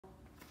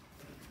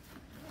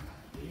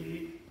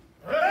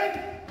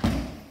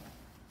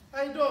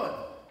doing?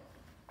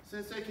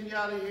 Sensei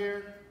Kenyatta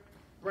here,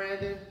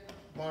 Brandon,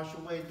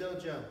 Marshall Wade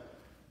Dojo.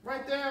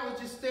 Right there, I was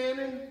just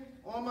standing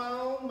on my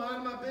own,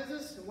 minding my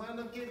business, and wound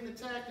up getting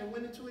attacked and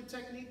went into a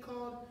technique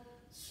called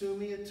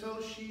Sumi,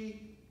 otoshi,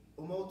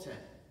 omote.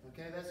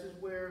 Okay, this is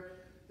where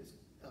it's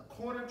a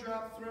corner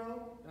drop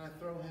throw, and I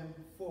throw him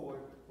forward,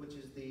 which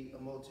is the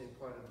omote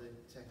part of the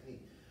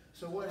technique.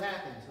 So what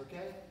happens,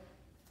 okay?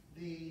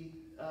 The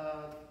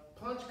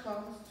punch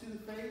comes to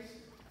the face,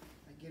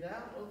 I get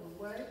out of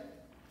the way,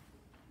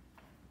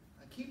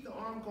 I keep the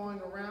arm going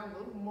around,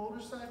 little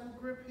motorcycle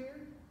grip here.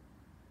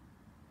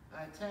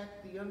 I attack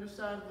the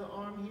underside of the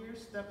arm here,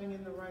 stepping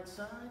in the right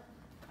side,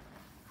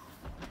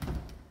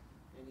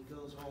 and he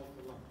goes home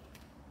for lunch,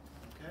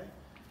 okay?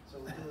 So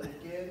we'll do it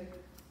again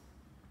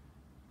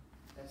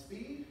at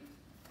speed.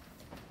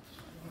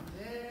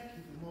 There,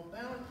 keep it more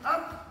balanced,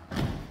 up!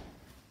 And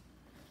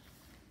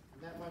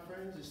that, my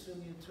friends, is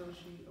Sumi,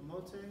 otoshi,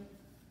 omote.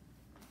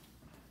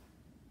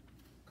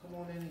 Come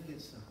on in and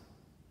get some.